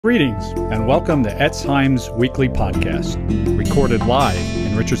Greetings and welcome to Etz Chaim's weekly podcast, recorded live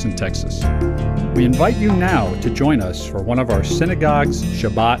in Richardson, Texas. We invite you now to join us for one of our synagogue's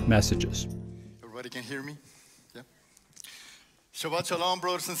Shabbat messages. Everybody can hear me? Yeah. Shabbat Shalom,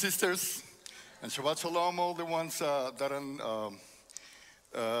 brothers and sisters, and Shabbat Shalom, all the ones that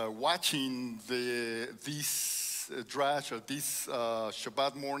are watching this drash or this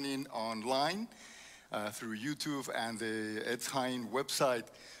Shabbat morning online through YouTube and the Etz Chaim website.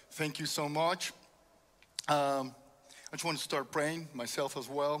 Thank you so much. I just want to start praying myself as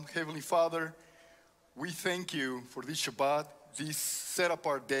well. Heavenly Father, we thank you for this Shabbat, this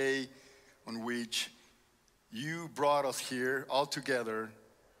set-apart day on which you brought us here all together,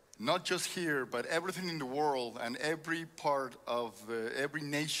 not just here, but everything in the world and every part of every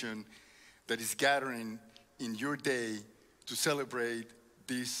nation that is gathering in your day to celebrate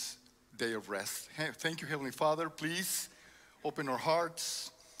this day of rest. Thank you, Heavenly Father. Please open our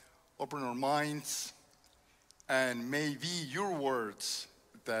hearts, open our minds, and may be your words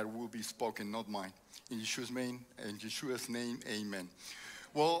that will be spoken, not mine. In Yeshua's name, amen.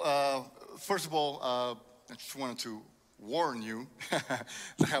 Well, first of all, I just wanted to warn you that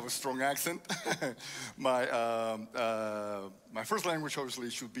I have a strong accent. My first language obviously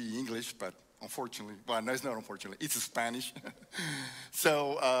should be English, but unfortunately, well, no, it's not unfortunately, it's Spanish.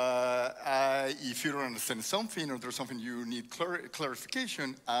 So if you don't understand something or there's something you need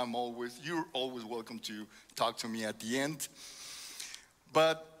clarification, you're always welcome to talk to me at the end.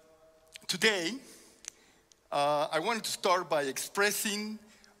 But today, I wanted to start by expressing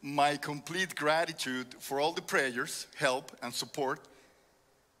my complete gratitude for all the prayers, help, and support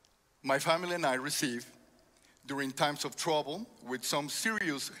my family and I receive during times of trouble with some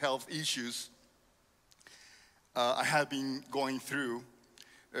serious health issues I have been going through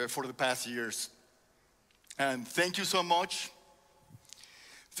for the past years. And thank you so much.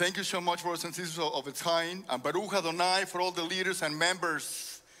 Thank you so much, brothers and sisters of Etz Chaim, and Baruch Adonai for all the leaders and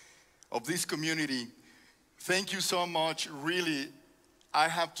members of this community. Thank you so much. Really, I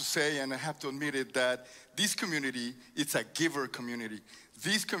have to say, and I have to admit it, that this community, it's a giver community.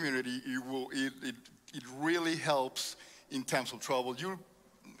 This community, it really helps in times of trouble.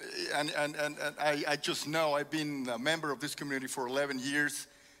 I just know I've been a member of this community for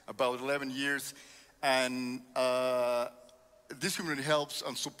about 11 years, and this community helps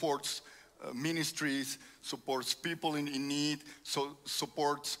and supports ministries, supports people in need,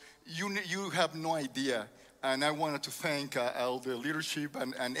 supports, you have no idea. And I wanted to thank all the leadership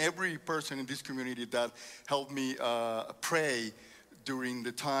and every person in this community that helped me pray during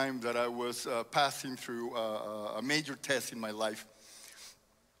the time that I was passing through a major test in my life.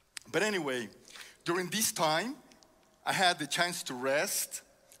 But anyway, during this time, I had the chance to rest,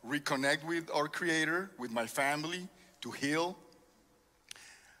 reconnect with our Creator, with my family, to heal,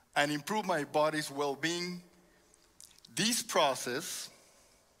 and improve my body's well-being. This process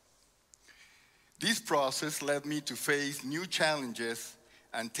led me to face new challenges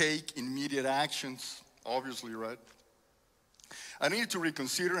and take immediate actions, obviously, right? I needed to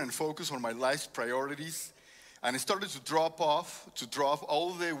reconsider and focus on my life's priorities, and I started to drop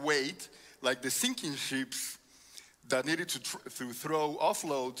all the weight, like the sinking ships that needed to throw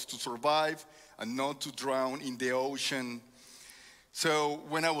offloads to survive and not to drown in the ocean. So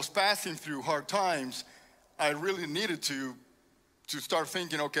when I was passing through hard times, I really needed to start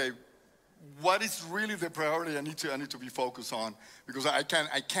thinking, okay, what is really the priority I need to be focused on? Because I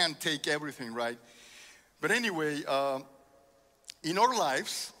can't take everything, right? But anyway, in our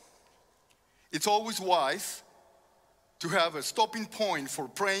lives, it's always wise to have a stopping point for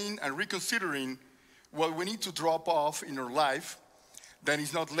praying and reconsidering what we need to drop off in our life that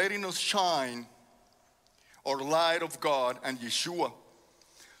is not letting us shine our light of God and Yeshua.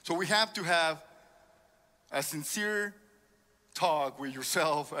 So we have to have a sincere talk with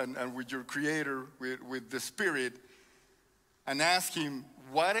yourself and with your Creator, with the Spirit, and ask Him,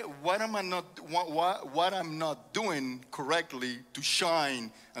 what I'm not doing correctly to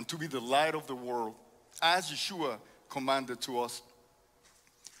shine and to be the light of the world, as Yeshua commanded to us.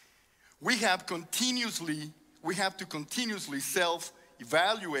 We have to continuously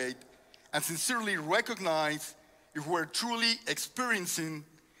self-evaluate and sincerely recognize if we're truly experiencing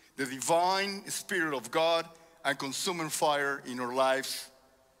the divine Spirit of God and consuming fire in our lives.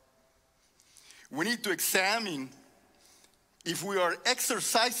 We need to examine if we are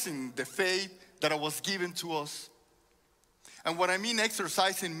exercising the faith that was given to us. And what I mean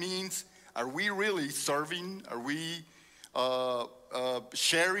exercising means, are we really serving? Are we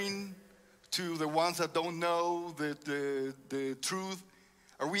sharing to the ones that don't know the truth?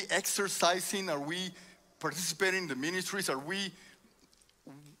 Are we exercising? Are we participating in the ministries? Are we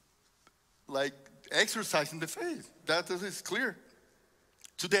like exercising the faith. That is clear.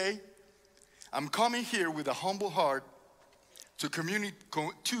 Today, I'm coming here with a humble heart to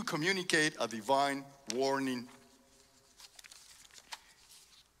communicate a divine warning.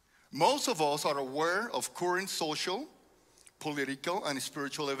 Most of us are aware of current social, political, and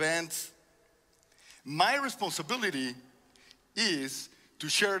spiritual events. My responsibility is to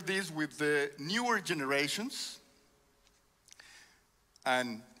share this with the newer generations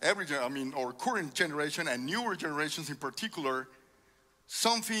and our current generation and newer generations in particular,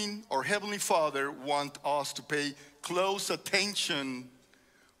 something our Heavenly Father wants us to pay close attention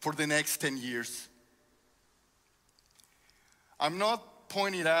for the next 10 years. I'm not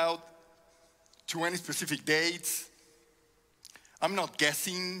pointing out to any specific dates. I'm not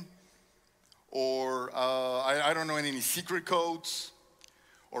guessing, or I don't know any secret codes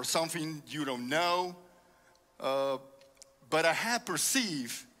or something you don't know. But I have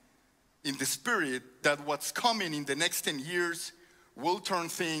perceived in the Spirit that what's coming in the next 10 years will turn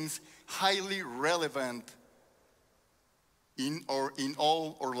things highly relevant in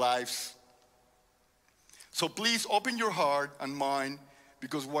all our lives. So please open your heart and mind,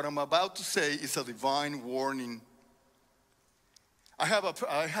 because what I'm about to say is a divine warning. I have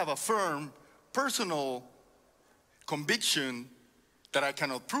a firm personal conviction that I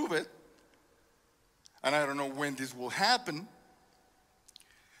cannot prove it, and I don't know when this will happen,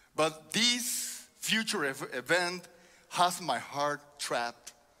 but this future event has my heart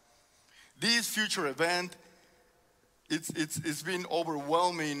trapped. This future event, it's been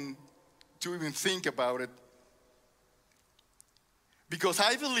overwhelming to even think about it, because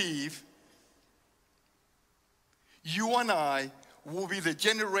I believe you and I will be the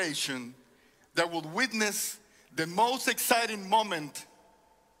generation that will witness the most exciting moment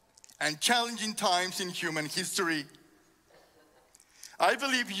and challenging times in human history. I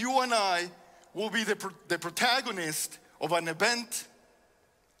believe you and I will be the protagonist of an event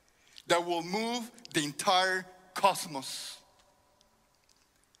that will move the entire cosmos.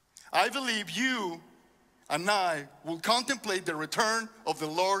 I believe you and I will contemplate the return of the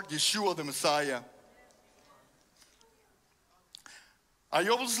Lord Yeshua the Messiah. I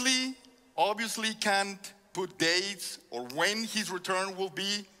obviously can't put dates or when his return will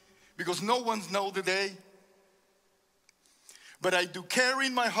be, because no one knows the day. But I do carry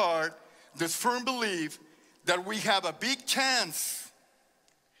in my heart this firm belief that we have a big chance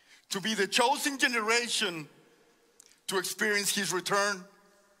to be the chosen generation to experience his return.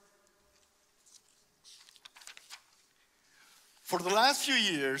 For the last few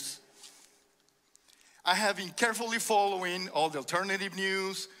years, I have been carefully following all the alternative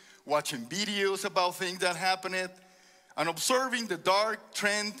news, watching videos about things that happened, and observing the dark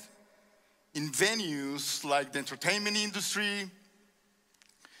trend in venues like the entertainment industry,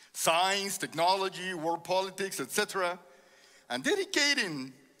 science, technology, world politics, etc., and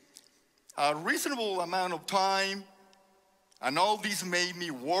dedicating a reasonable amount of time. And all this made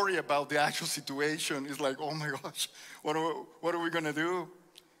me worry about the actual situation. It's like, oh my gosh, what are we gonna do?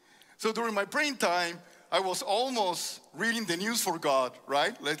 So during my praying time, I was almost reading the news for God,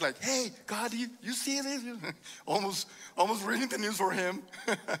 right? Like, hey, God, you see this? almost reading the news for him.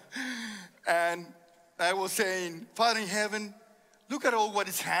 And I was saying, Father in heaven, look at all what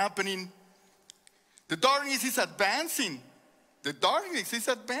is happening. The darkness is advancing.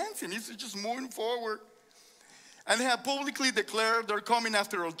 It's just moving forward. And they have publicly declared they're coming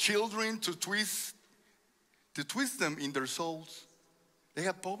after our children to twist them in their souls. They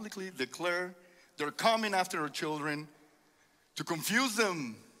have publicly declared they're coming after our children to confuse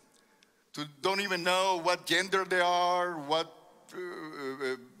them, to don't even know what gender they are, what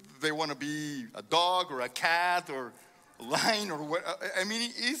they want to be, a dog or a cat or a lion or what. I mean,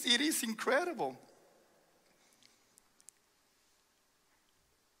 it is incredible.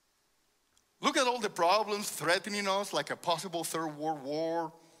 Look at all the problems threatening us, like a possible third world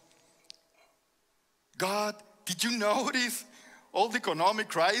war. God, did you notice all the economic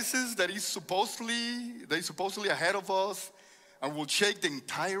crisis that is supposedly ahead of us and will shake the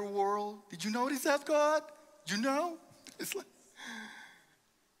entire world? Did you notice that, God? You know?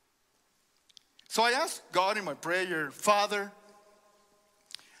 So I asked God in my prayer, Father,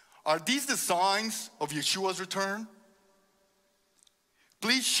 are these the signs of Yeshua's return?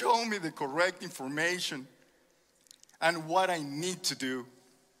 Please show me the correct information and what I need to do.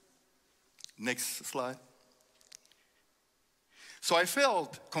 Next slide. So I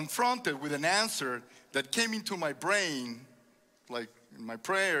felt confronted with an answer that came into my brain, like in my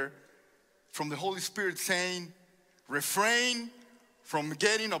prayer, from the Holy Spirit saying, refrain from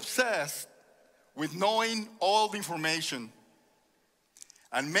getting obsessed with knowing all the information.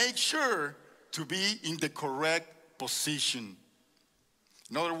 and make sure to be in the correct position.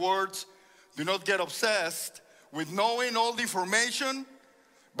 In other words, do not get obsessed with knowing all the information,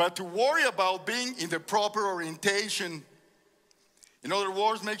 but to worry about being in the proper orientation. In other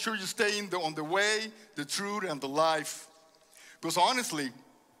words, make sure you stay on the way, the truth, and the life. Because honestly,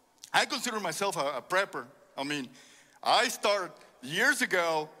 I consider myself a prepper. I mean, I started years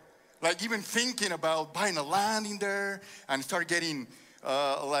ago, like even thinking about buying a land in there and start getting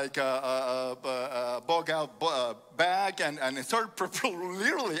like a bug out bag and start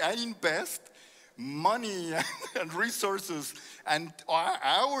literally, I invest money and resources and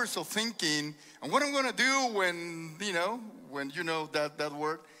hours of thinking and what I'm going to do when that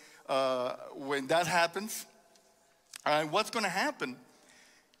word, when that happens, and what's going to happen.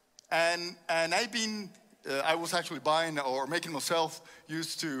 And I was actually buying or making myself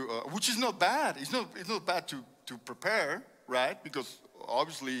used to, which is not bad. It's not bad to prepare, right? Because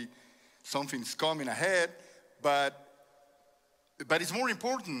obviously something's coming ahead, but it's more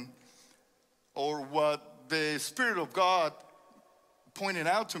important, or what the Spirit of God pointed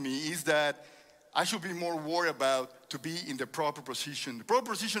out to me is that I should be more worried about to be in the proper position. The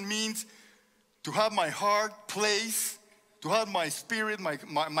proper position means to have my heart placed, to have my spirit,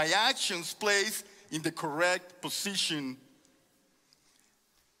 my actions placed in the correct position.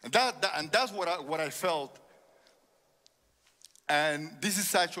 And that's what I felt. And this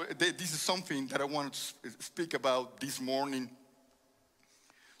is something that I want to speak about this morning.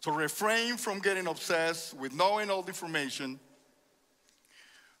 So refrain from getting obsessed with knowing all the information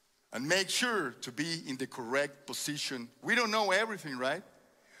and make sure to be in the correct position. We don't know everything, right?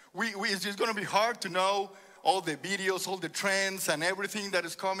 It's just going to be hard to know all the videos, all the trends, and everything that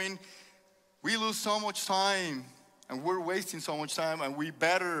is coming. We lose so much time, and we're wasting so much time, and we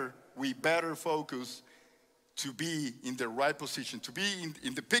better focus to be in the right position, to be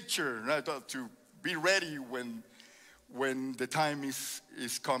in the picture, right? To be ready when the time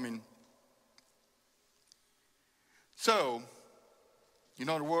is coming. So, in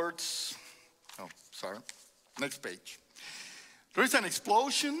other words, next page. There's an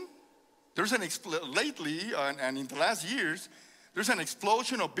explosion. Lately, and in the last years, there's an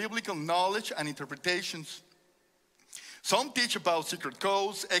explosion of biblical knowledge and interpretations. Some teach about secret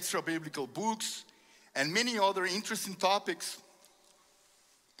codes, extra biblical books, and many other interesting topics.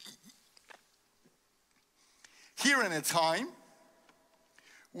 Here in a time,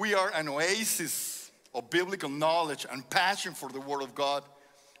 we are an oasis of biblical knowledge and passion for the Word of God,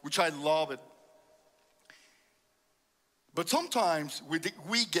 which I love it. But sometimes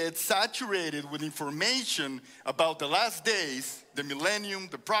we get saturated with information about the last days, the millennium,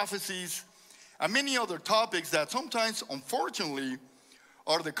 the prophecies, and many other topics that sometimes, unfortunately,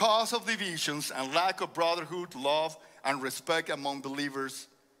 are the cause of divisions and lack of brotherhood, love, and respect among believers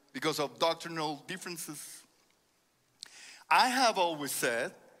because of doctrinal differences. I have always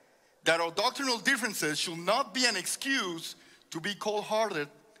said that our doctrinal differences should not be an excuse to be cold-hearted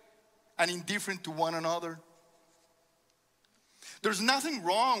and indifferent to one another. There's nothing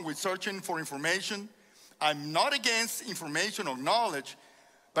wrong with searching for information. I'm not against information or knowledge,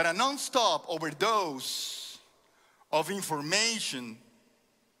 but a non-stop overdose of information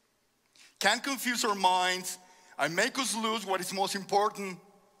can confuse our minds and make us lose what is most important.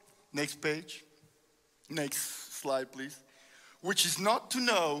 Next page. Next slide, please. Which is not to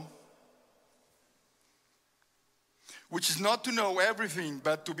know everything,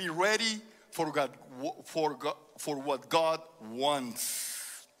 but to be ready for God, for what God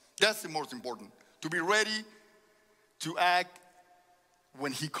wants. That's the most important. To be ready to act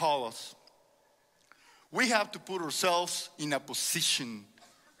when He calls us. We have to put ourselves in a position.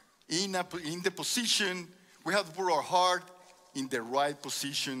 In the position, we have to put our heart in the right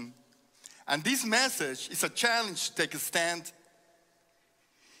position. And this message is a challenge to take a stand.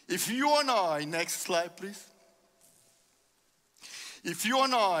 If you and I, next slide please. If you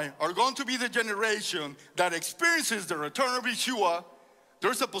and I are going to be the generation that experiences the return of Yeshua,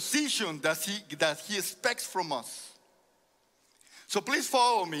 there's a position that he expects from us. So please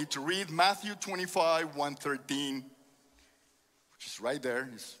follow me to read Matthew 25, 1-13, which is right there.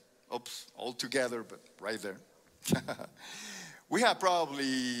 It's, all together, but right there. We have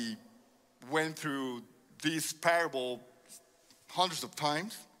probably went through this parable hundreds of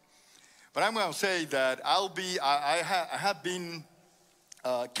times, but I'm going to say that I have been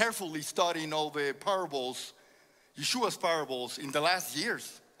carefully studying all the parables, Yeshua's parables, in the last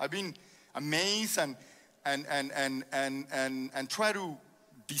years. I've been amazed and try to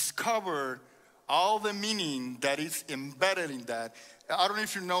discover all the meaning that is embedded in that. I don't know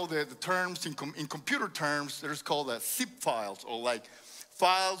if you know the terms, in computer terms, there's called zip files, or like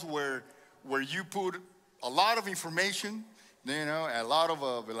files where you put a lot of information, a lot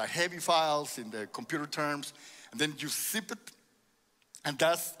of like heavy files in the computer terms, and then you zip it, and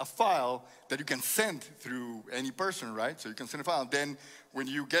that's a file that you can send through any person, right? So you can send a file. Then when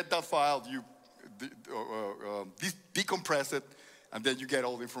you get that file, you decompress it, and then you get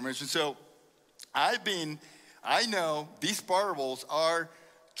all the information. So I know these parables are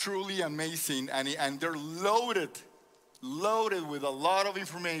truly amazing, and they're loaded with a lot of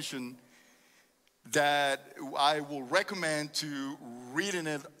information that I will recommend to reading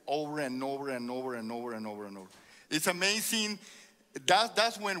it over and over and over and over and over and over. It's amazing.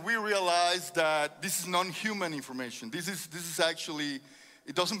 That's when we realize that this is non-human information. This is actually,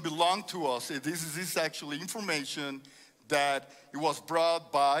 it doesn't belong to us. This is actually information that it was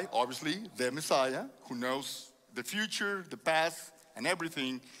brought by, obviously, the Messiah, who knows the future, the past, and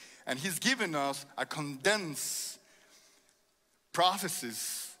everything. And he's given us a condensed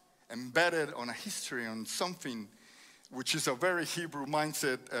prophecies embedded on a history, on something which is a very Hebrew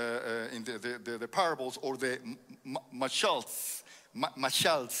mindset in the parables, or the mashals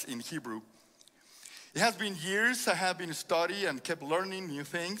in Hebrew. It has been years I have been studying and kept learning new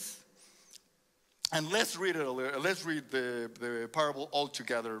things. And let's read it. Let's read the parable all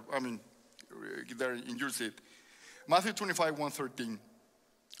together. I mean, there in your seat. Matthew 25, 1:13.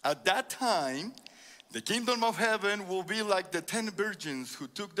 At that time, the kingdom of heaven will be like the 10 virgins who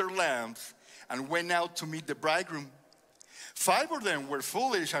took their lamps and went out to meet the bridegroom. 5 of them were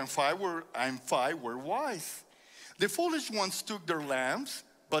foolish, and 5 were wise. The foolish ones took their lamps,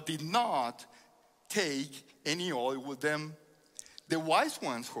 but did not take any oil with them. The wise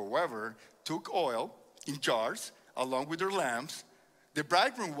ones, however, took oil in jars along with their lamps. The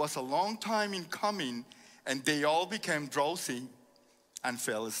bridegroom was a long time in coming, and they all became drowsy and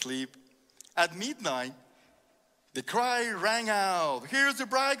fell asleep. At midnight, the cry rang out, "Here's the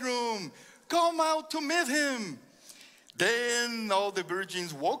bridegroom, come out to meet him." Then all the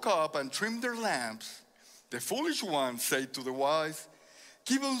virgins woke up and trimmed their lamps. The foolish ones said to the wise,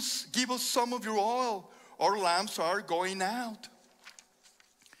 give us some of your oil, our lamps are going out."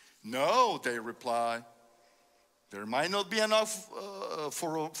 "No," they replied, "there might not be enough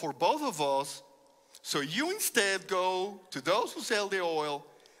for both of us. So you instead go to those who sell the oil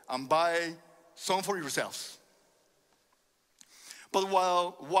and buy some for yourselves." But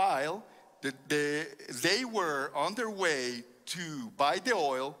while they were on their way to buy the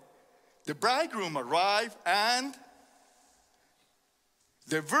oil, the bridegroom arrived, and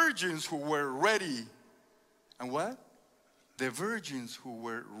the virgins who were ready. And what? The virgins who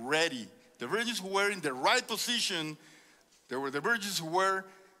were ready. The virgins who were in the right position. There were the virgins who were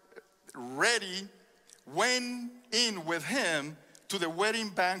ready, went in with him to the wedding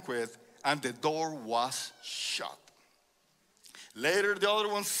banquet, and the door was shut. Later, the other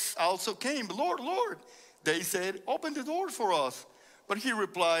ones also came. "Lord, Lord," they said, "open the door for us." But he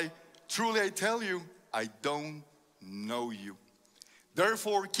replied, "Truly I tell you, I don't know you.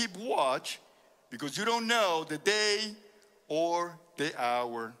 Therefore keep watch, because you don't know the day or the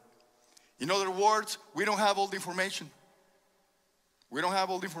hour." In other words, we don't have all the information. We don't have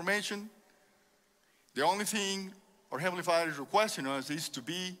all the information. The only thing our Heavenly Father is requesting us is to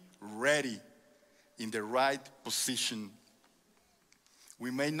be ready, in the right position.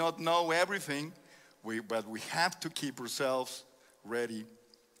 We may not know everything, but we have to keep ourselves ready.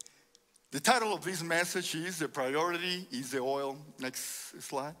 The title of this message is "The Priority is the Oil." Next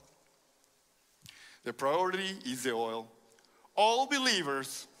slide. The priority is the oil. All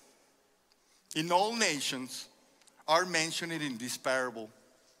believers in all nations are mentioned in this parable.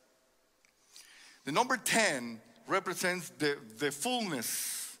 The number 10 represents the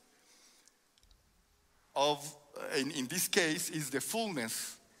fullness of, in this case, is the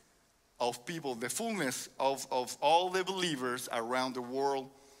fullness of people, the fullness of all the believers around the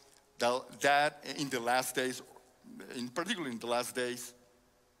world, that in the last days, in particular in the last days,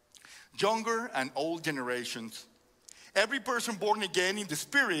 younger and old generations. Every person born again in the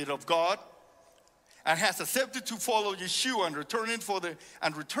Spirit of God and has accepted to follow Yeshua and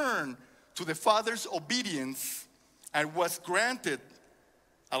return to the Father's obedience, and was granted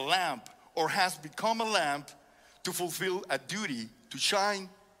a lamp, or has become a lamp, to fulfill a duty to shine.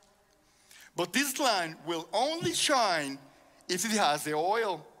 But this lamp will only shine if it has the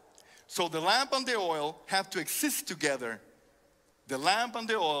oil. So the lamp and the oil have to exist together. The lamp and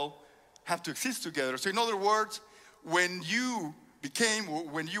the oil have to exist together. So in other words, when you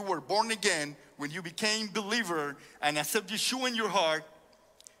were born again, when you became believer and accepted Yeshua in your heart,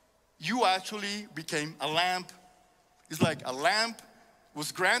 you actually became a lamp. It's like a lamp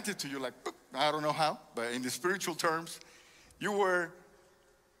was granted to you, like, I don't know how, but in the spiritual terms, you were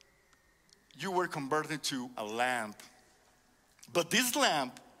you were converted to a lamp. But this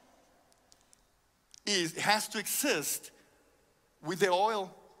lamp has to exist with the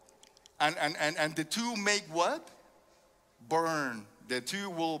oil. And the two make what? Burn. The two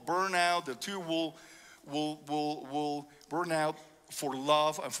will burn out. The two will burn out for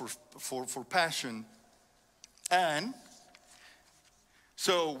love and for passion. And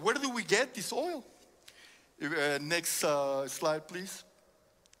so where do we get this oil? Next slide, please.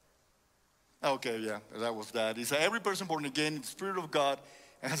 Okay, yeah, that was that. It's every person born again in the Spirit of God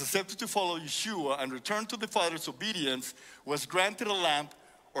and has accepted to follow Yeshua and returned to the Father's obedience was granted a lamp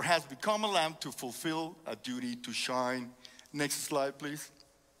or has become a lamp to fulfill a duty to shine. Next slide, please.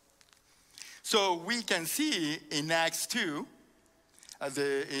 So we can see in Acts 2,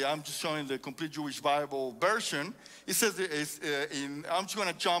 I'm just showing the complete Jewish Bible version. It says, I'm just going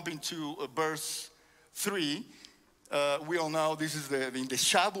to jump into verse 3. We all know this is in the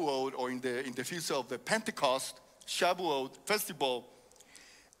Shavuot, or in the feast of the Pentecost, Shavuot festival.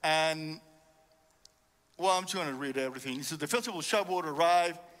 And, well, I'm just going to read everything. It says, the festival of Shavuot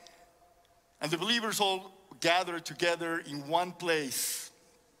arrived, and the believers all gathered together in one place.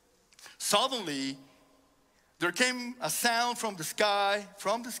 Suddenly, there came a sound from the sky,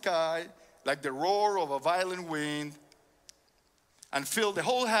 like the roar of a violent wind, and filled the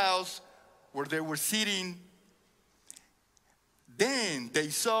whole house where they were sitting. Then they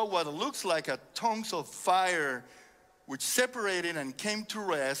saw what looks like tongues of fire, which separated and came to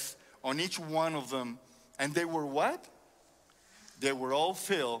rest on each one of them. And they were what? They were all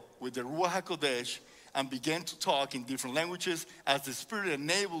filled with the Ruach HaKodesh and began to talk in different languages as the Spirit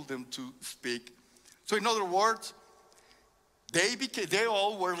enabled them to speak. So in other words, they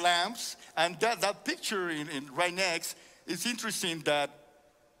all were lamps. And that picture in right next, it's interesting that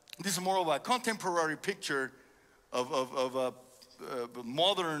this is more of a contemporary picture of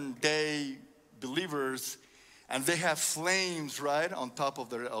modern day believers, and they have flames right on top of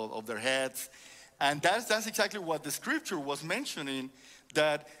their heads. And that's exactly what the scripture was mentioning,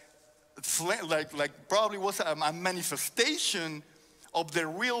 that like probably was a manifestation of the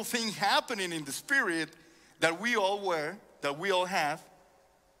real thing happening in the spirit that we all were, that we all have,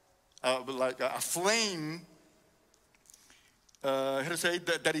 like a flame, how to say,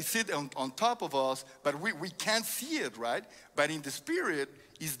 that is sitting on top of us, but we can't see it, right? But in the spirit,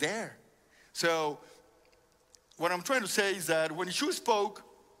 it's there. So what I'm trying to say is that when Yeshua spoke,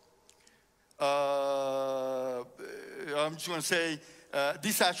 I'm just going to say,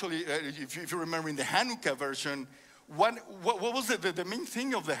 this actually, if you remember in the Hanukkah version, what was the main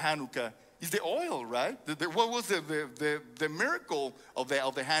thing of the Hanukkah? Is the oil, right? What was the miracle of the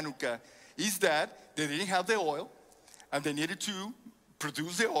Hanukkah? Is that they didn't have the oil, and they needed to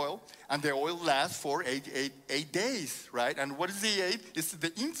produce the oil, and the oil lasts for eight days, right? And what is the 8? It's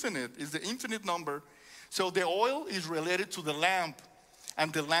the infinite number. So the oil is related to the lamp,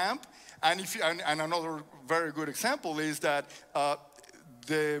 and the lamp, and another very good example is that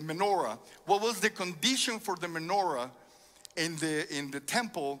the menorah. What was the condition for the menorah in the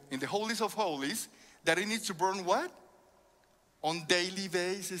temple, in the holies of holies? That it needs to burn what? On daily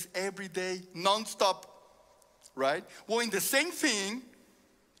basis, every day, non-stop, right? Well, in the same thing,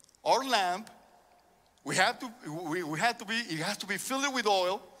 our lamp, it has to be filled with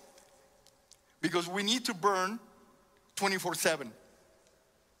oil, because we need to burn 24/7.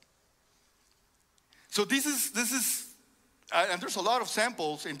 So this is, and there's a lot of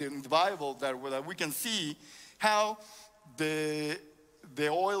samples in the Bible that we can see how the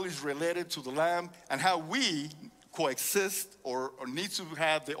oil is related to the lamp, and how we coexist or need to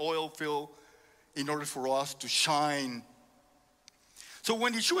have the oil filled in order for us to shine. So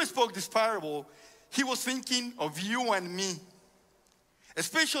when Yeshua spoke this parable, he was thinking of you and me,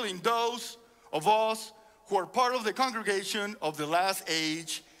 especially in those of us who are part of the congregation of the last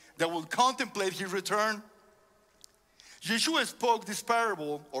age that will contemplate his return. Yeshua spoke this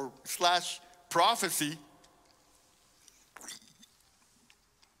parable or / prophecy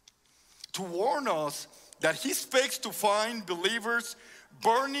to warn us that he expects to find believers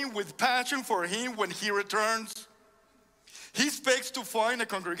burning with passion for him when he returns. He expects to find a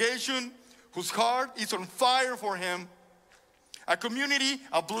congregation whose heart is on fire for him, a community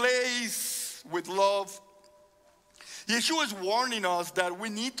ablaze with love. Yeshua is warning us that we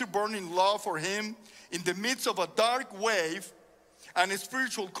need to burn in love for him in the midst of a dark wave and a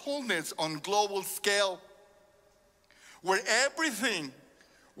spiritual coldness on global scale, where everything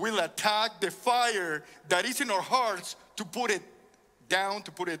will attack the fire that is in our hearts to put it down,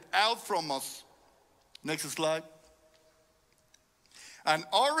 to put it out from us. Next slide. And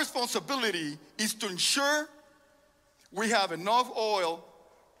our responsibility is to ensure we have enough oil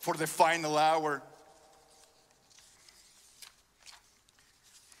for the final hour.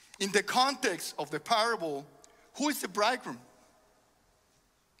 In the context of the parable, who is the bridegroom?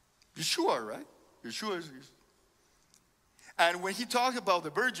 Yeshua, right? Yeshua is. And when he talks about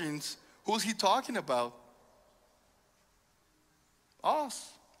the virgins, who's he talking about?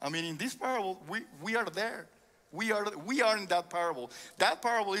 Us. I mean, in this parable, we are there. We are in that parable. That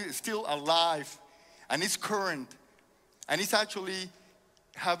parable is still alive, and it's current, and it's actually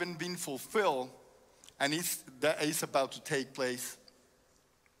haven't been fulfilled, and that is about to take place.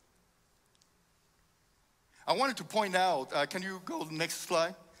 I wanted to point out, can you go to the next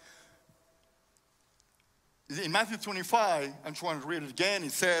slide? In Matthew 25, I'm trying to read it again,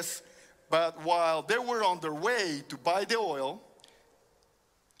 it says, but while they were on their way to buy the oil,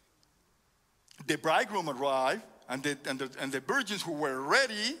 the bridegroom arrived, and the virgins who were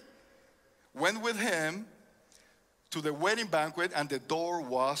ready went with him to the wedding banquet, and the door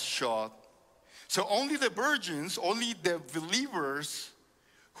was shut. So only the virgins, only the believers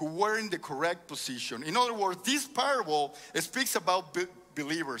who were in the correct position. In other words, this parable speaks about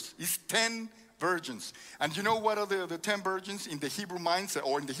believers. It's 10 virgins. And you know what are the 10 virgins in the Hebrew mindset,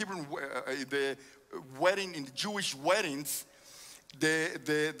 or in the Hebrew the wedding, in the Jewish weddings?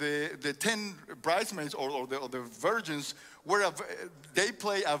 The 10 bridesmaids or the virgins they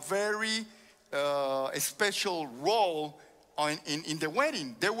play a very special role in the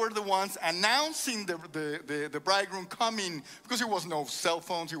wedding. They were the ones announcing the bridegroom coming, because there was no cell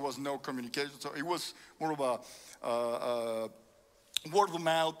phones, there was no communication, so it was more of a word of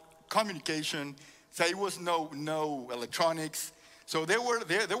mouth communication. So it was no electronics. So they were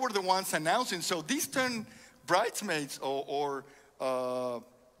the ones announcing. So these 10 bridesmaids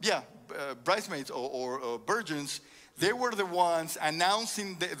bridesmaids or virgins, they were the ones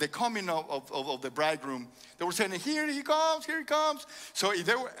announcing the coming of the bridegroom. They were saying, here he comes, here he comes. So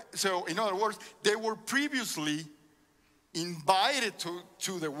in other words, they were previously invited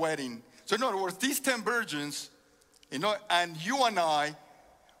to the wedding. So in other words, these 10 virgins, and you and I,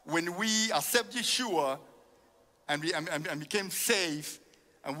 when we accept Yeshua and became saved,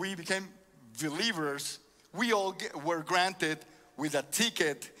 and we became believers, we all were granted with a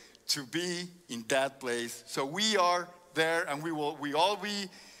ticket to be in that place. So we are there, and we all be,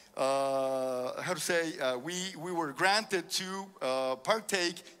 we were granted to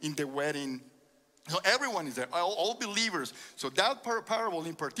partake in the wedding. So everyone is there, all believers. So that parable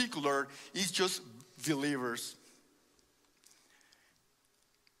in particular is just believers.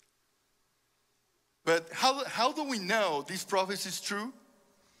 But how do we know this prophecy is true?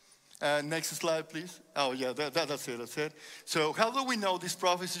 Next slide, please. Oh, yeah, that's it. So how do we know this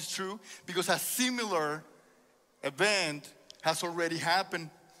prophecy is true? Because a similar event has already happened.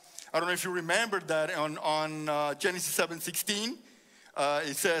 I don't know if you remember that on Genesis 7:16,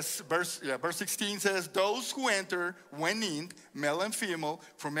 it says, verse 16 says, those who enter went in, male and female,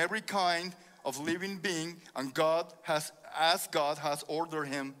 from every kind of living being, and God has ordered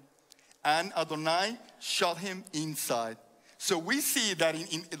him, and Adonai shut him inside. So we see that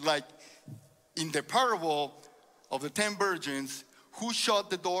in the parable of the 10 virgins, who shut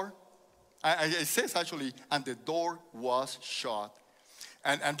the door? It says actually, and the door was shut.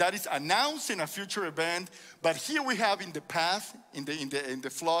 And that is announcing a future event. But here we have in the past, in the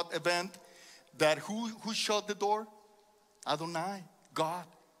flood event, that who shut the door? Adonai, God.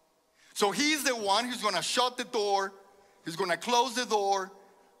 So he's the one who's going to shut the door. He's going to close the door.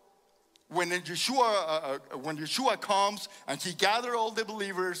 When Yeshua comes and he gathered all the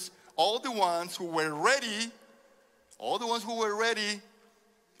believers, all the ones who were ready,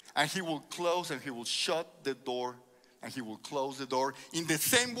 and he will close and he will shut the door, and he will close the door in the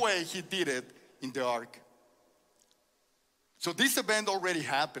same way he did it in the ark. So this event already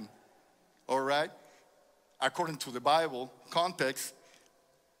happened, all right, according to the Bible context,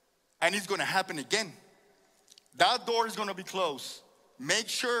 and it's going to happen again. That door is going to be closed. Make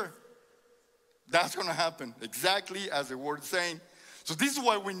sure that's going to happen exactly as the word is saying. So this is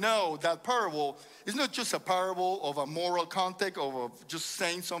why we know that parable is not just a parable of a moral context, of just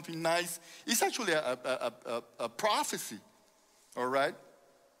saying something nice. It's actually a prophecy, all right?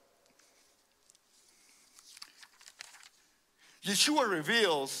 Yeshua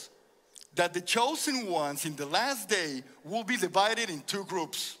reveals that the chosen ones in the last day will be divided in two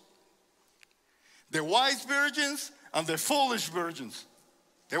groups. The wise virgins and the foolish virgins.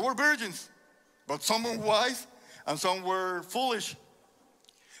 They were virgins, but some were wise and some were foolish.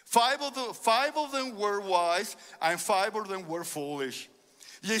 Five of them were wise and 5 of them were foolish.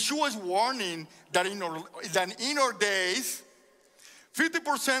 Yeshua is warning that in our days,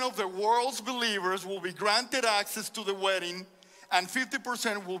 50% of the world's believers will be granted access to the wedding, and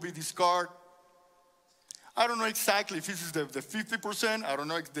 50% will be discarded. I don't know exactly if this is the 50%. I don't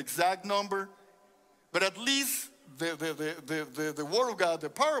know the exact number. But at least the Word of God, the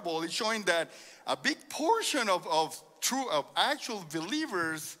parable, is showing that a big portion of actual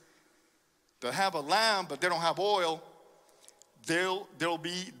believers that have a lamp but they don't have oil, they'll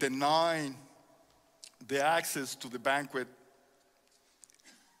be denying the access to the banquet.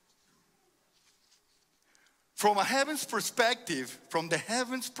 From the heaven's perspective,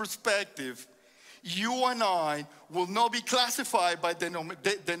 you and I will not be classified by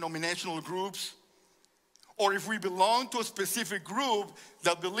denominational groups, or if we belong to a specific group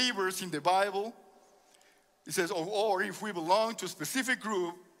that believers in the Bible. It says, or if we belong to a specific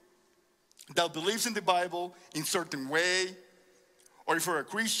group that believes in the Bible in a certain way, or if we're a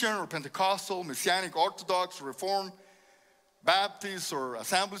Christian or Pentecostal, Messianic, Orthodox, Reformed, Baptist, or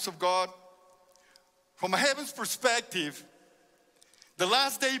Assemblies of God. From a heaven's perspective, the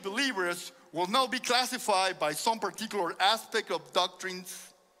last day believers will not be classified by some particular aspect of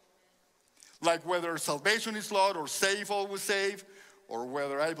doctrines, like whether salvation is Lord or save, always save, or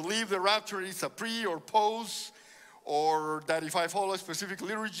whether I believe the rapture is a pre or post, or that if I follow a specific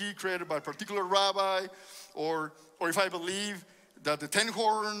liturgy created by a particular rabbi, or if I believe that the 10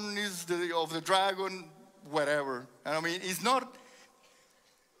 horn is of the dragon, whatever. And I mean, this is not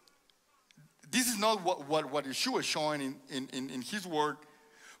what Yeshua is showing in his word.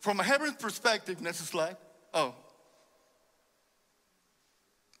 From a heaven's perspective, next slide. Oh.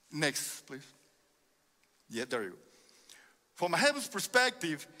 Next, please. Yeah, there you go. From a heaven's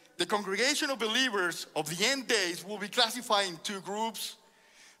perspective, the congregation of believers of the end days will be classified in two groups: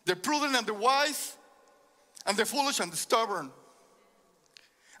 the prudent and the wise, and the foolish and the stubborn.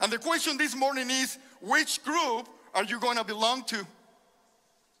 And the question this morning is, which group are you going to belong to?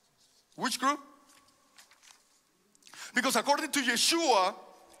 Which group? Because according to Yeshua,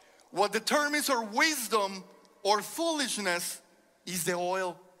 what determines our wisdom or foolishness is the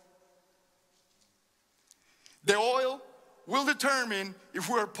oil. The oil will determine if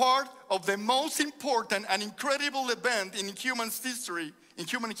we are part of the most important and incredible event in human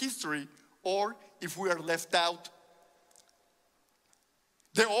history, or if we are left out.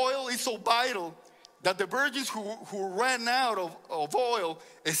 The oil is so vital that the virgins who ran out of oil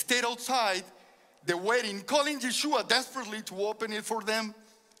stayed outside the wedding, calling Yeshua desperately to open it for them,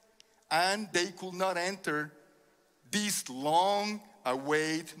 and they could not enter this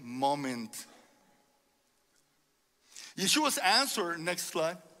long-awaited moment. Yeshua's answer, next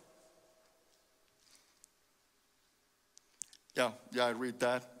slide. Yeah, I read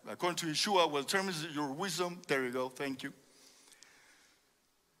that. According to Yeshua, will determine your wisdom. There you go, thank you.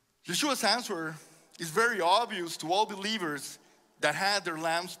 Yeshua's answer is very obvious to all believers that had their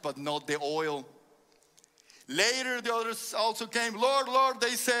lamps but not the oil. Later, the others also came. Lord, Lord,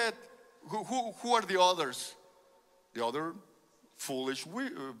 they said. Who are the others? The other foolish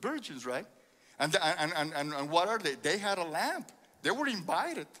virgins, right? And what are they? They had a lamp. They were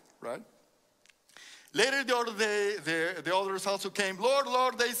invited, right? Later, the others also came. Lord,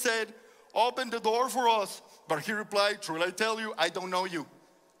 Lord, they said, open the door for us. But he replied, truly I tell you, I don't know you.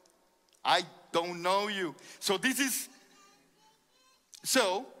 I don't know you. So this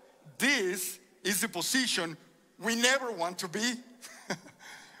is the position we never want to be.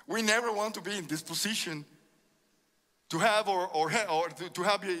 We never want to be in this position. To have or to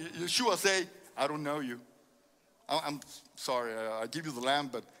have Yeshua say, I don't know you. I'm sorry, I give you the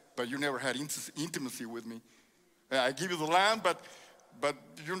lamb, but you never had intimacy with me. I give you the lamb, but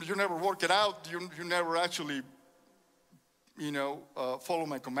you never work it out. You never actually, follow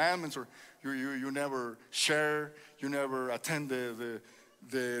my commandments, or you never share. You never attend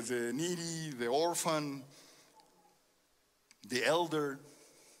the needy, the orphan, the elder.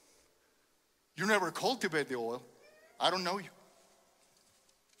 You never cultivate the oil. I don't know you.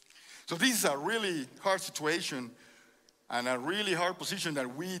 So this is a really hard situation and a really hard position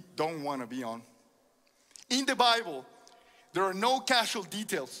that we don't want to be on. In the Bible, there are no casual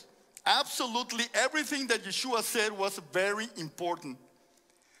details. Absolutely everything that Yeshua said was very important.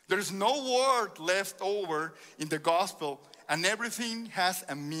 There is no word left over in the gospel, and everything has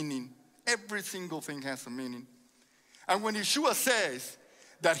a meaning. Every single thing has a meaning. And when Yeshua says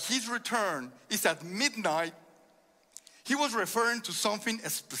that his return is at midnight, he was referring to something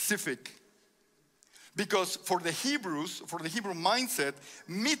specific. Because for the Hebrew mindset,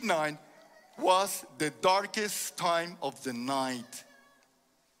 midnight was the darkest time of the night.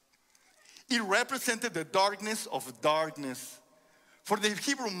 It represented the darkness of darkness. For the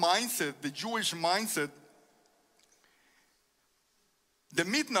Hebrew mindset, the Jewish mindset, the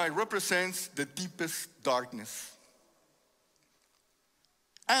midnight represents the deepest darkness.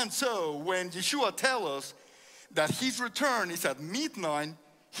 And so when Yeshua tells us that his return is at midnight,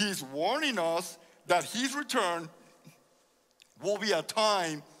 he is warning us that his return will be a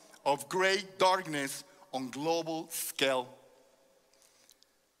time of great darkness on global scale.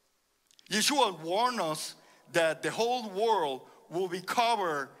 Yeshua warned us that the whole world will be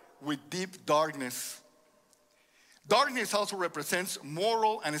covered with deep darkness. Darkness also represents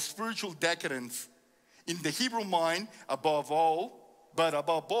moral and spiritual decadence. In the Hebrew mind, above all,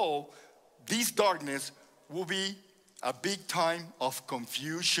 this darkness will be a big time of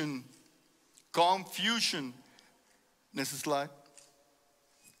confusion. Confusion. Next slide.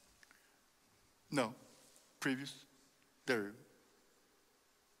 No, previous. There.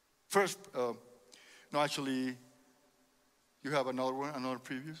 First, no, actually, you have another one, another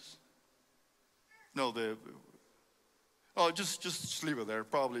previous? No, just leave it there.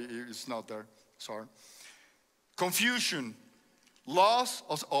 Probably it's not there. Sorry. Confusion. Loss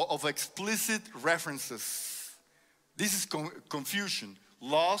of explicit references. This is confusion.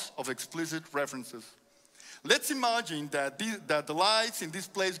 Loss of explicit references. Let's imagine that the lights in this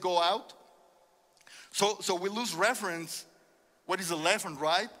place go out. So we lose reference. What is the left and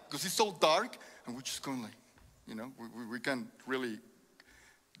right? Because it's so dark, and we're just going like, we can't really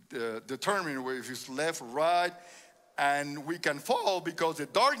determine if it's left or right, and we can fall because the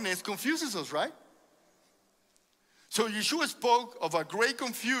darkness confuses us, right? So Yeshua spoke of a great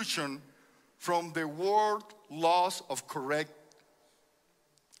confusion from the word loss of correct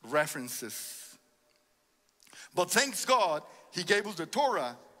references. But thanks God, he gave us the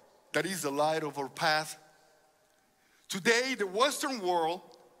Torah that is the light of our path. Today, the Western world,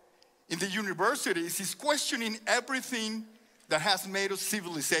 in the universities, is questioning everything that has made us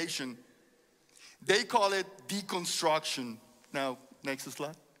civilization. They call it deconstruction. Now, next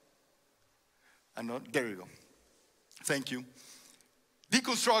slide. There you go. Thank you.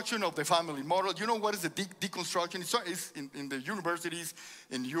 Deconstruction of the family model. You know what is the deconstruction? It's in the universities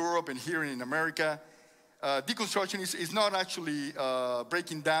in Europe and here in America. Deconstruction is not actually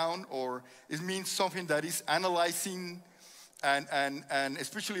breaking down, or it means something that is analyzing and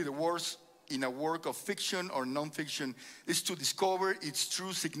especially the words in a work of fiction or nonfiction is to discover its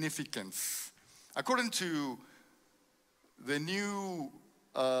true significance. According to the new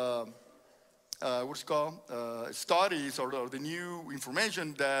studies or the new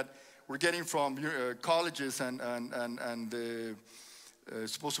information that we're getting from colleges and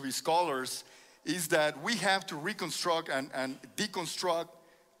supposed to be scholars, is that we have to reconstruct and deconstruct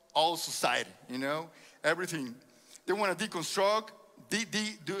all society, everything. They want to deconstruct, they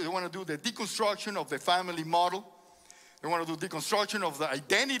want to do the deconstruction of the family model. They want to do deconstruction of the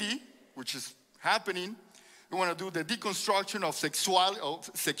identity, which is happening. They want to do the deconstruction of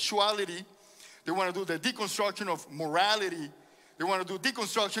sexuality. They want to do the deconstruction of morality. They want to do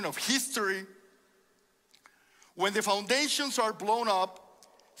deconstruction of history. When the foundations are blown up,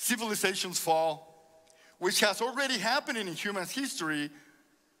 civilizations fall, which has already happened in human history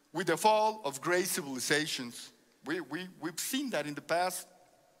with the fall of great civilizations. We've seen that in the past.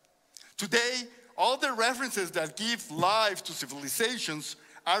 Today, all the references that give life to civilizations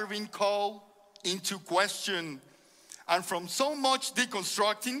are being called into question. And from so much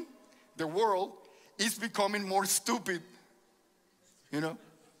deconstructing, the world is becoming more stupid.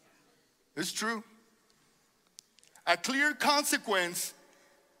 It's true. A clear consequence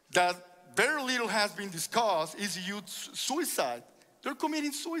that very little has been discussed is youth suicide. They're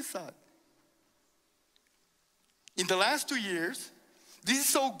committing suicide. In the last 2 years, this is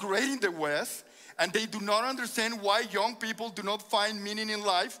so great in the West, and they do not understand why young people do not find meaning in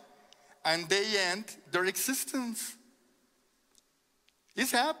life, and they end their existence.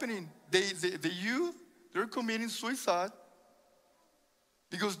 It's happening. The youth, they're committing suicide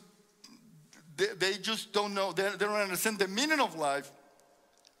because they just don't know, they don't understand the meaning of life.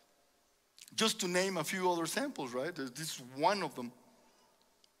 Just to name a few other samples, right? This is one of them.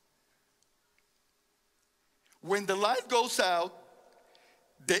 When the light goes out,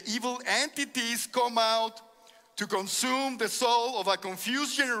 the evil entities come out to consume the soul of a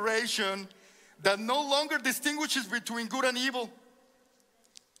confused generation that no longer distinguishes between good and evil.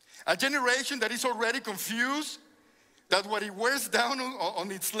 A generation that is already confused, that what it wears down on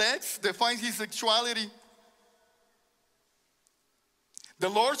its legs defines its sexuality. The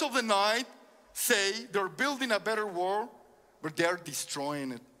lords of the night say they're building a better world, but they're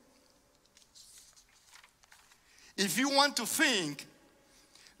destroying it. If you want to think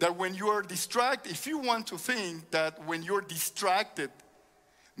that when you are distracted,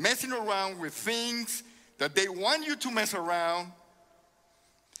 messing around with things that they want you to mess around,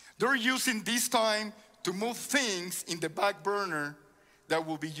 they're using this time to move things in the back burner that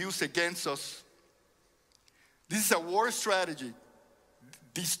will be used against us. This is a war strategy.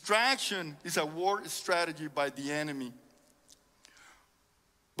 Distraction is a war strategy by the enemy.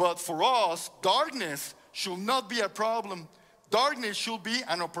 But for us, darkness should not be a problem. Darkness should be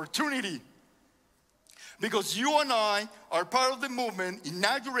an opportunity. Because you and I are part of the movement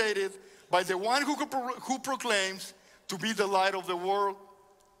inaugurated by the one who proclaims to be the light of the world.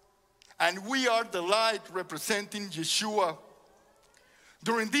 And we are the light representing Yeshua.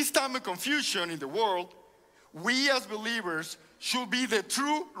 During this time of confusion in the world, we as believers should be the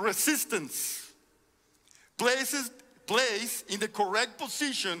true resistance, placed in the correct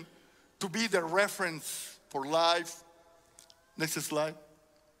position to be the reference for life. Next slide.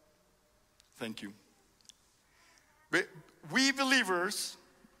 Thank you. We believers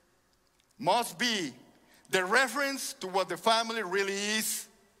must be the reference to what the family really is.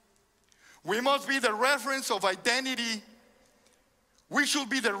 We must be the reference of identity. We should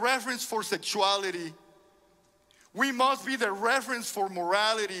be the reference for sexuality. We must be the reference for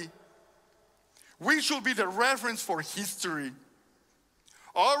morality. We should be the reference for history.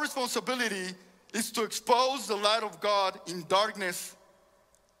 Our responsibility is to expose the light of God in darkness.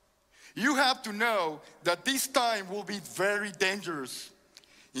 You have to know that this time will be very dangerous.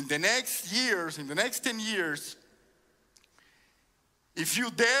 In the next years, in the next 10 years, if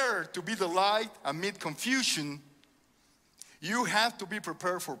you dare to be the light amid confusion, you have to be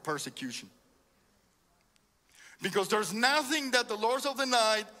prepared for persecution. Because there's nothing that the lords of the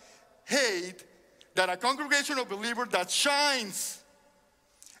night hate that a congregation of believers that shines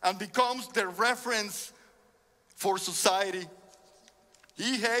and becomes the reference for society.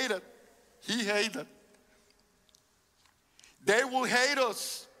 He hated. He hated. They will hate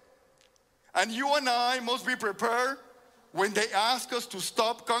us. And you and I must be prepared when they ask us to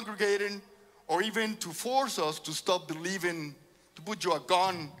stop congregating or even to force us to stop believing, to put you a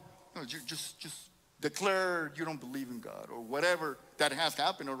gun. No, just declare you don't believe in God or whatever. That has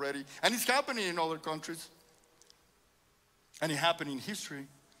happened already. And it's happening in other countries. And it happened in history.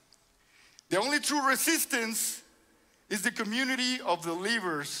 The only true resistance is the community of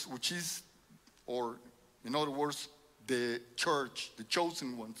believers, which is, or in other words, the church, the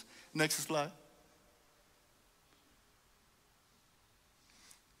chosen ones. Next slide.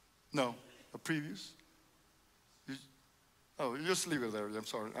 No, a previous. Oh, just leave it there. I'm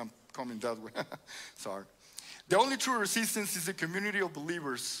sorry. I'm coming that way. Sorry. The only true resistance is the community of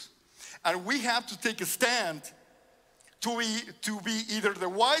believers. And we have to take a stand to be either the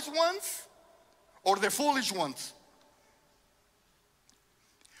wise ones or the foolish ones.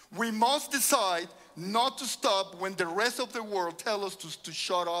 We must decide not to stop when the rest of the world tell us to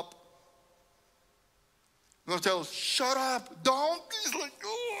shut up. They'll tell us, shut up, don't. It's like,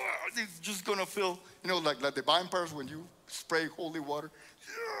 oh, it's just going to feel, like the vampires when you spray holy water.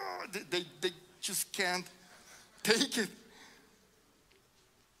 They just can't take it.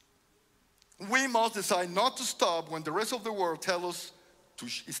 We must decide not to stop when the rest of the world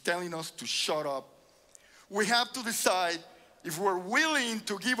is telling us to shut up. We have to decide if we're willing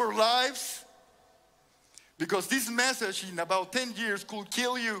to give our lives, because this message in about 10 years could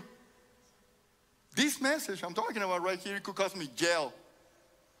kill you. This message I'm talking about right here, it could cost me jail.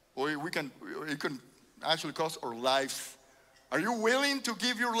 Or it can actually cost our lives. Are you willing to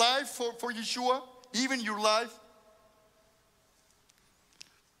give your life for Yeshua? Even your life?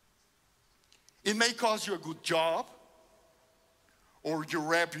 It may cost you a good job, or your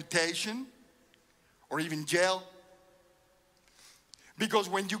reputation, or even jail. Because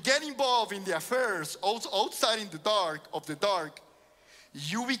when you get involved in the affairs outside in the dark,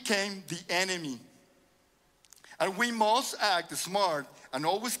 you became the enemy. And we must act smart and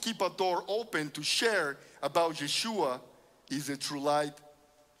always keep a door open to share about Yeshua is the true light.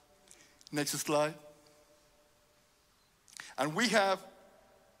 Next slide. And we have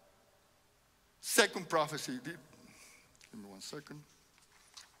second prophecy. Give me 1 second.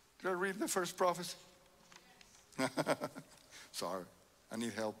 Did I read the first prophecy? Sorry, I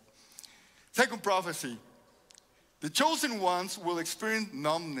need help. Second prophecy. The chosen ones will experience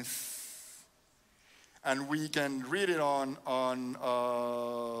numbness. And we can read it on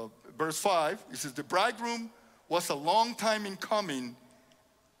verse 5. It says, the bridegroom was a long time in coming,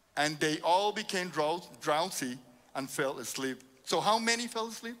 and they all became drowsy and fell asleep. So how many fell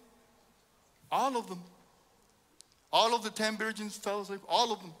asleep? All of them. All of the 10 virgins fell asleep.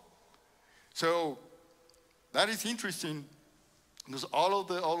 All of them. So that is interesting, because all of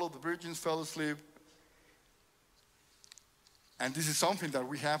the virgins fell asleep. And this is something that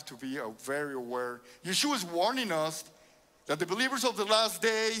we have to be very aware. Yeshua is warning us that the believers of the last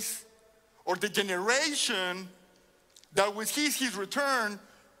days, or the generation that with his return,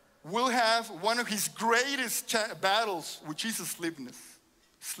 we'll have one of his greatest battles, which is sleepiness.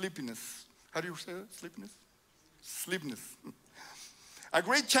 Sleepiness. How do you say that? Sleepiness? Sleepiness. A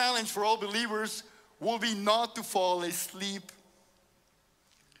great challenge for all believers will be not to fall asleep,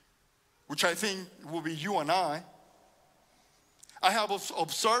 which I think will be you and I. I have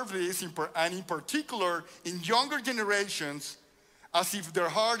observed this, and in particular in younger generations, as if their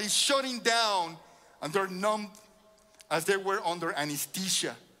heart is shutting down and they're numb as they were under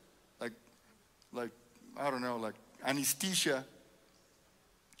anesthesia. Like I don't know, like anesthesia.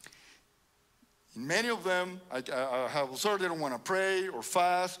 In many of them, I have observed they don't want to pray or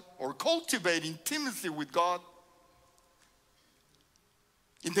fast or cultivate intimacy with God.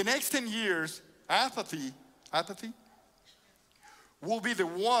 In the next 10 years, apathy will be the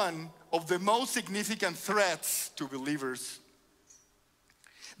one of the most significant threats to believers.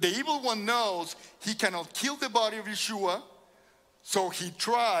 The evil one knows he cannot kill the body of Yeshua, so he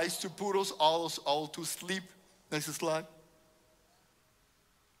tries to put us all to sleep. Next slide.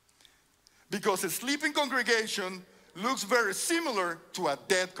 Because a sleeping congregation looks very similar to a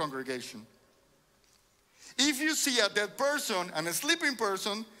dead congregation. If you see a dead person and a sleeping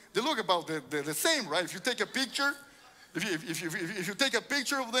person, they look about the same, right? If you take a picture, if you take a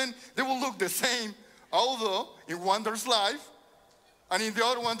picture of them, they will look the same, although in one there's life, and in the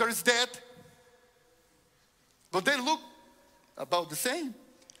other one there's death. But they look about the same.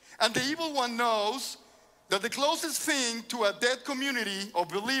 And the evil one knows that the closest thing to a dead community of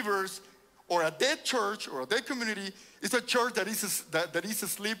believers or a dead church or a dead community is a church that is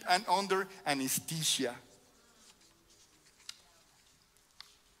asleep and under anesthesia.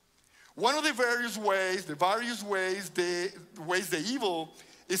 One of the various ways the evil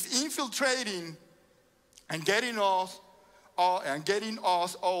is infiltrating and getting us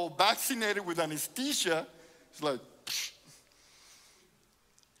all vaccinated with anesthesia. It's like,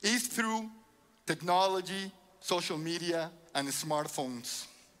 is through technology, social media, and smartphones.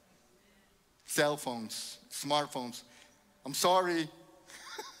 Cell phones, smartphones. I'm sorry,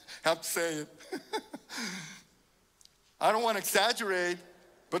 I have to say it. I don't want to exaggerate,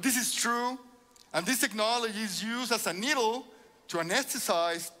 but this is true. And this technology is used as a needle to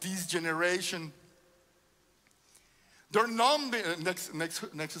anesthetize this generation. They're numbing, next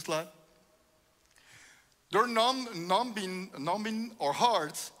slide. They're numbing our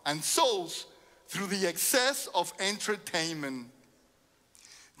hearts and souls through the excess of entertainment.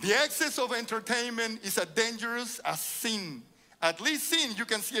 The excess of entertainment is as dangerous as sin. At least sin, you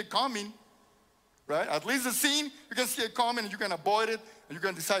can see it coming, right? At least the sin, you can see it coming and you can avoid it and you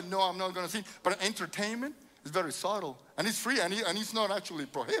can decide, no, I'm not going to sin. But entertainment is very subtle and it's free and it's not actually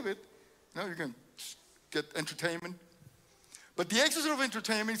prohibited. You know, you can get entertainment. But the excess of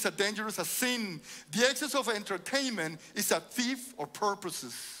entertainment is as dangerous as sin. The excess of entertainment is a thief of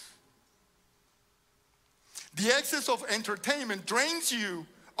purposes. The excess of entertainment drains you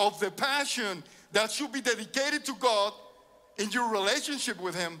of the passion that should be dedicated to God in your relationship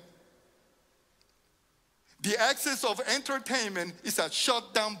with Him. The excess of entertainment is a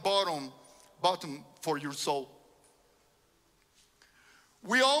shutdown button for your soul.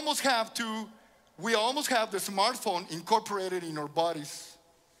 We almost have the smartphone incorporated in our bodies.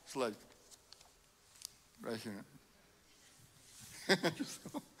 It's like right here.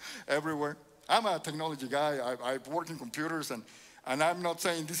 Everywhere. I'm a technology guy. I work in computers and I'm not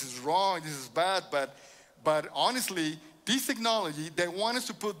saying this is wrong, this is bad, but honestly, this technology, they want us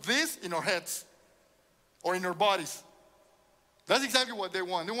to put this in our heads or in our bodies. That's exactly what they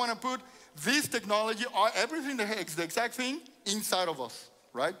want. They want to put this technology, everything, the exact thing, inside of us,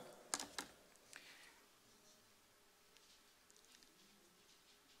 right?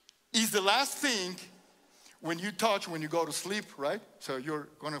 Is the last thing when you touch when you go to sleep, right? So you're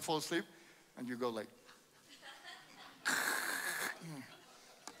going to fall asleep and you go like,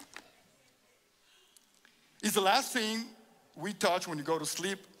 it's the last thing we touch when you go to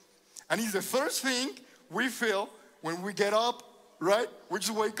sleep. And it's the first thing we feel when we get up, right? We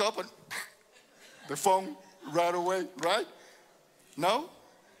just wake up and the phone right away, right? No?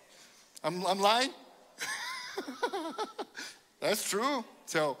 I'm lying? That's true.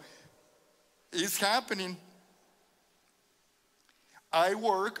 So it's happening. I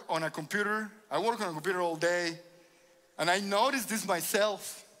work on a computer all day, and I notice this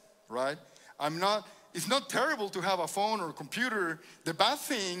myself, right? It's not terrible to have a phone or a computer. The bad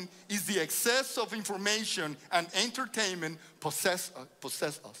thing is the excess of information and entertainment possess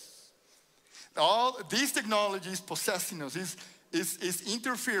us. All these technologies possessing us is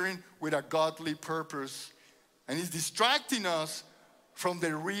interfering with a godly purpose, and is distracting us from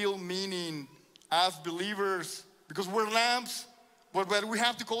the real meaning as believers because we're lamps, but we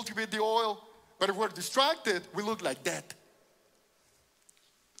have to cultivate the oil. But if we're distracted, we look like that.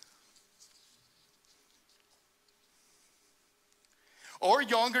 Our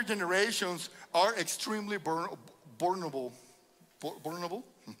younger generations are extremely vulnerable. Vulnerable?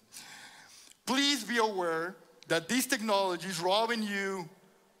 Please be aware that this technology is robbing you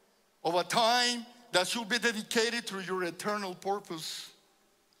of a time that should be dedicated to your eternal purpose.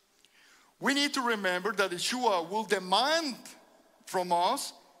 We need to remember that Yeshua will demand from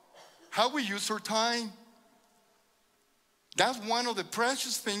us how we use our time. That's one of the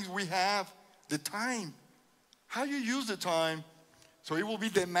precious things we have, the time. How you use the time, so it will be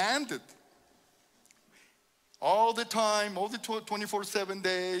demanded. All the time, all the 24/7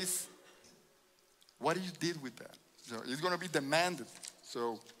 days. What do you did with that? So it's going to be demanded.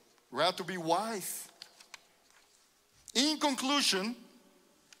 So we have to be wise. In conclusion,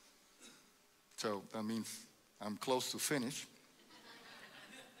 so that means I'm close to finish.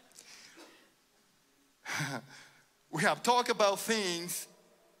 We have talked about things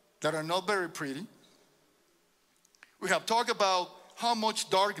that are not very pretty. We have talked about how much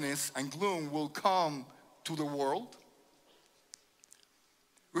darkness and gloom will come to the world.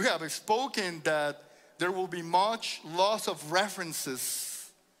 We have spoken that there will be much loss of references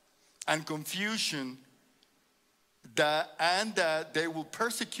and confusion, and that they will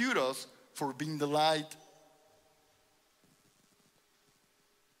persecute us for being the light.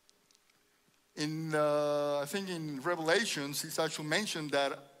 I think in Revelations, it's actually mentioned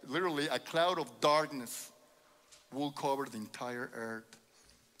that literally a cloud of darkness will cover the entire earth.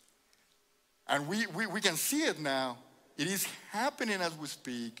 And we can see it now. It is happening as we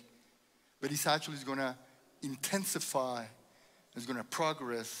speak, but it's actually going to intensify. It's going to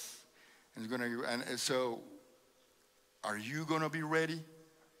progress. And so, are you going to be ready?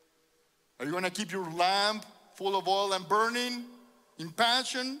 Are you going to keep your lamp full of oil and burning in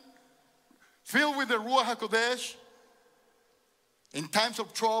passion, filled with the Ruach HaKodesh in times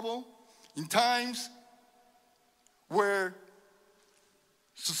of trouble, in times where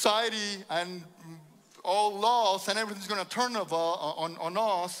society and all laws and everything's going to turn on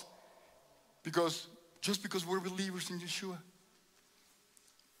us because we're believers in Yeshua?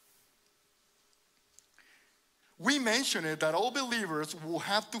 We mentioned it that all believers will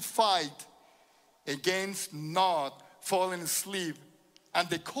have to fight against not falling asleep and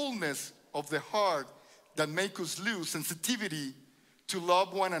the coldness of the heart that make us lose sensitivity to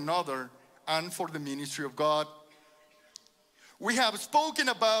love one another and for the ministry of God. We have spoken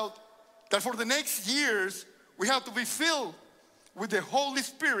about that for the next years, we have to be filled with the Holy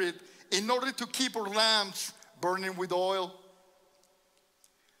Spirit in order to keep our lamps burning with oil.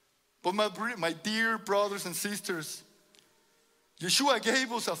 But my dear brothers and sisters, Yeshua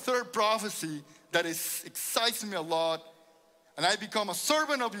gave us a third prophecy that excites me a lot. And I become a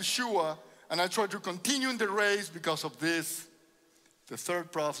servant of Yeshua, and I try to continue in the race because of this. The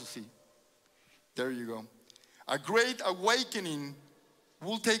third prophecy. There you go. A great awakening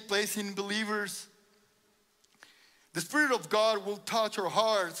will take place in believers. The Spirit of God will touch our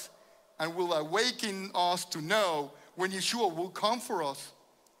hearts and will awaken us to know when Yeshua will come for us.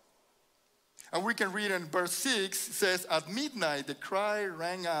 And we can read in verse 6, it says, at midnight the cry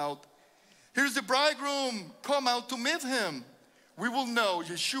rang out, here's the bridegroom, come out to meet him. We will know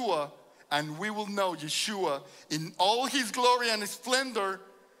Yeshua, and we will know Yeshua in all his glory and his splendor,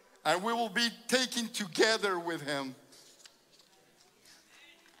 and we will be taken together with him.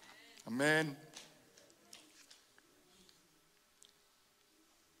 Amen.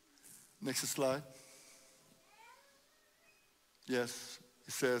 Next slide. Yes,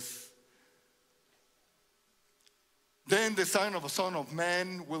 it says, then the sign of a Son of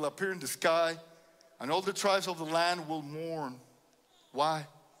Man will appear in the sky, and all the tribes of the land will mourn. Why?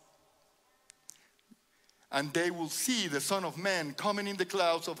 And they will see the Son of Man coming in the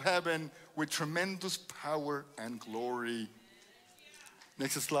clouds of heaven with tremendous power and glory.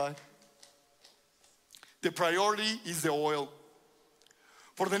 Next slide. The priority is the oil.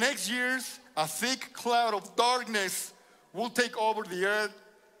 For the next years, a thick cloud of darkness will take over the earth,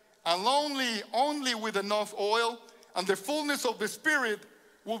 and only with enough oil and the fullness of the Spirit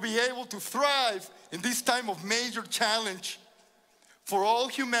will be able to thrive in this time of major challenge for all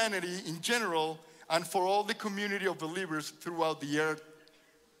humanity in general and for all the community of believers throughout the earth.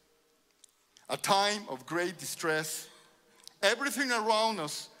 A time of great distress. Everything around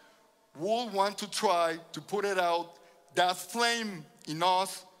us will want to try to put it out, that flame in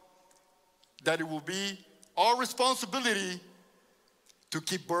us, that it will be our responsibility to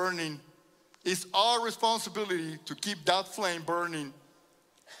keep burning. It's our responsibility to keep that flame burning.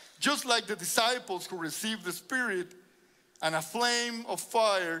 Just like the disciples who received the Spirit and a flame of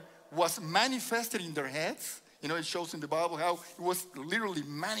fire was manifested in their heads. You know, it shows in the Bible how it was literally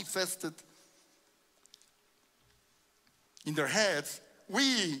manifested in their heads.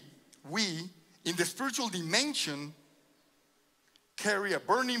 We, in the spiritual dimension, carry a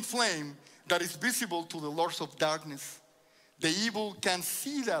burning flame that is visible to the lords of darkness. The evil can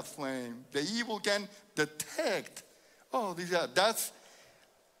see that flame. The evil can detect. Oh,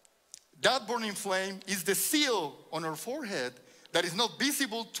 that burning flame is the seal on our forehead that is not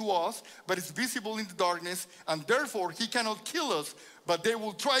visible to us, but it's visible in the darkness, and therefore he cannot kill us, but they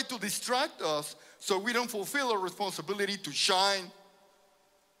will try to distract us so we don't fulfill our responsibility to shine.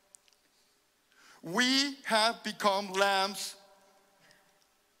 We have become lambs,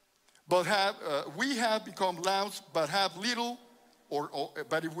 but have little,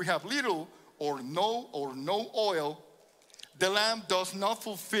 but if we have little or no oil, the lamp does not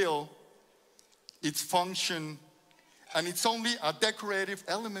fulfill its function, and it's only a decorative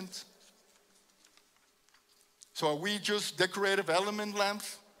element. So are we just decorative element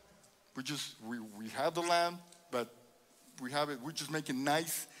lamps? We have the lamp, but we just make it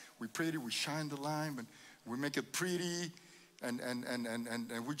nice. We pretty, we shine the lamp, and we make it pretty, and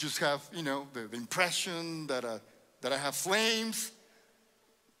we just have, you know, the impression that I have flames,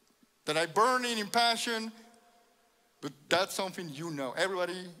 that I burn in passion. But that's something you know.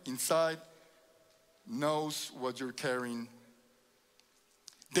 Everybody inside knows what you're carrying.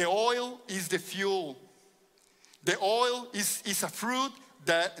 The oil is the fuel. The oil is a fruit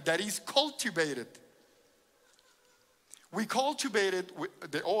that is cultivated. We cultivated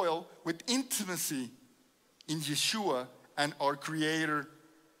the oil with intimacy in Yeshua and our Creator.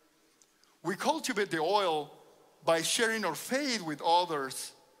 We cultivate the oil by sharing our faith with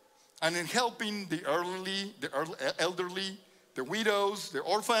others and in helping the elderly, the widows, the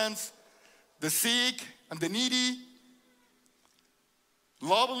orphans, the sick, and the needy,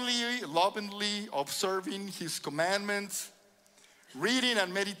 lovingly observing His commandments, reading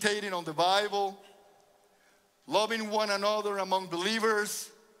and meditating on the Bible, loving one another among believers,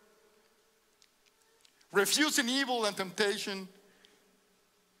 refusing evil and temptation.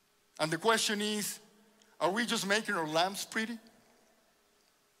 And the question is, are we just making our lamps pretty?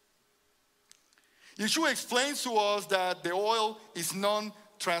 Yeshua explains to us that the oil is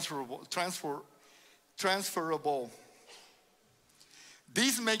non-transferable.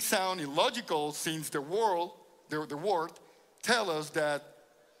 This may sound illogical since the word tells us that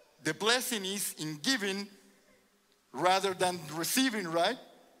the blessing is in giving rather than receiving, right?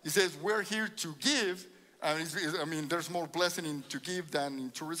 He says we're here to give. There's more blessing in to give than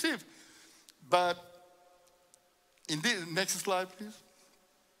in to receive. But in the next slide, please.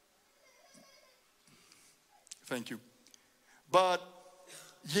 Thank you. But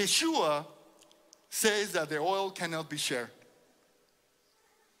Yeshua says that the oil cannot be shared.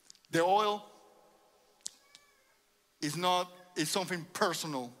 The oil is something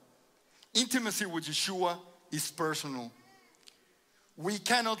personal. Intimacy with Yeshua is personal. We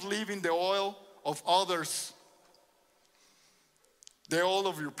cannot live in the oil of others. The oil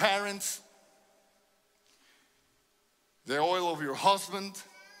of your parents, the oil of your husband,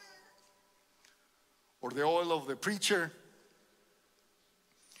 or the oil of the preacher.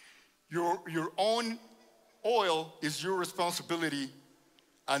 Your own oil is your responsibility,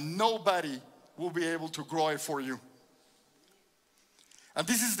 and nobody will be able to grow it for you. And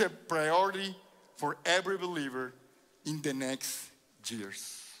this is the priority for every believer in the next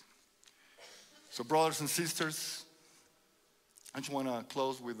years. So brothers and sisters, I just want to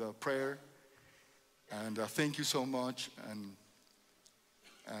close with a prayer. And thank you so much. And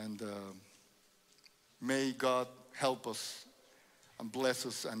may God help us and bless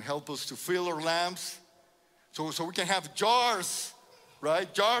us and help us to fill our lamps so we can have jars,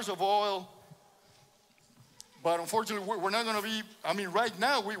 right? Jars of oil. But unfortunately, we're not going to be, right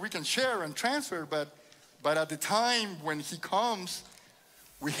now we can share and transfer, but at the time when He comes,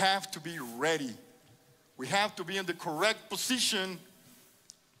 we have to be ready. We have to be in the correct position.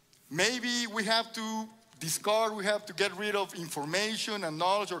 Maybe we have to discard, we have to get rid of information and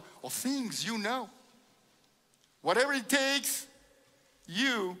knowledge or things you know. Whatever it takes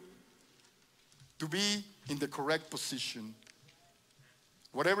you to be in the correct position.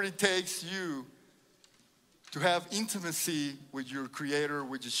 Whatever it takes you to have intimacy with your Creator,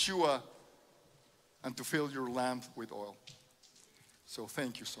 with Yeshua, and to fill your lamp with oil. So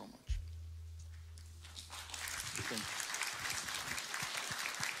thank you so much. Thank you.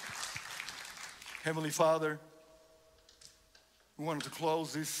 Heavenly Father, we wanted to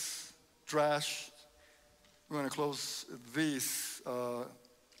close this trash. We want to close this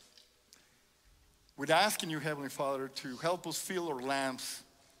We're asking you, Heavenly Father, to help us fill our lamps.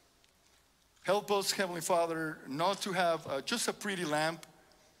 Help us, Heavenly Father, not to have just a pretty lamp,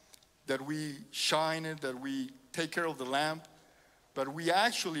 that we shine it, that we take care of the lamp, but we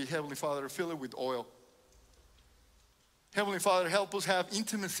actually, Heavenly Father, fill it with oil. Heavenly Father, help us have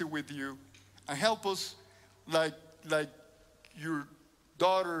intimacy with you, and help us, like your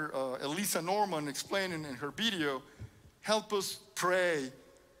daughter Elisa Norman explained in her video, help us pray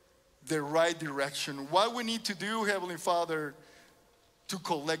the right direction. What we need to do, Heavenly Father, to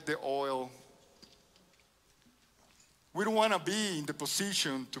collect the oil. We don't want to be in the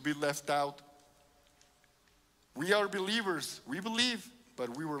position to be left out. We are believers. We believe,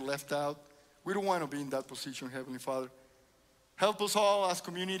 but we were left out. We don't want to be in that position, Heavenly Father. Help us all as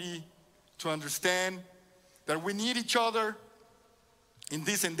community to understand that we need each other in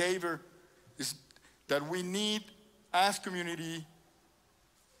this endeavor, is that we need, as community,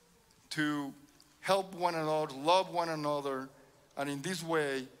 to help one another, love one another, and in this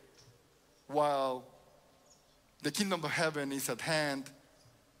way, while the kingdom of heaven is at hand,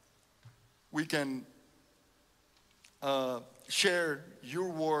 we can share your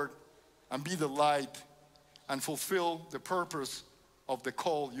word and be the light and fulfill the purpose of the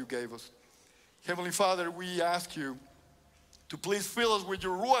call you gave us. Heavenly Father, we ask you to please fill us with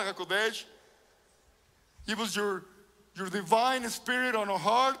your Ruach HaKodesh. Give us your divine spirit on our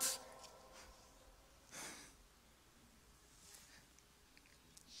hearts.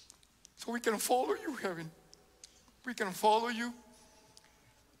 So we can follow you, heaven. We can follow you.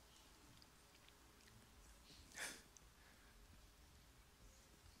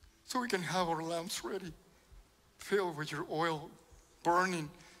 So we can have our lamps ready, filled with your oil, burning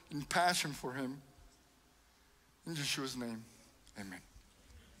in passion for him. In Yeshua's name, amen.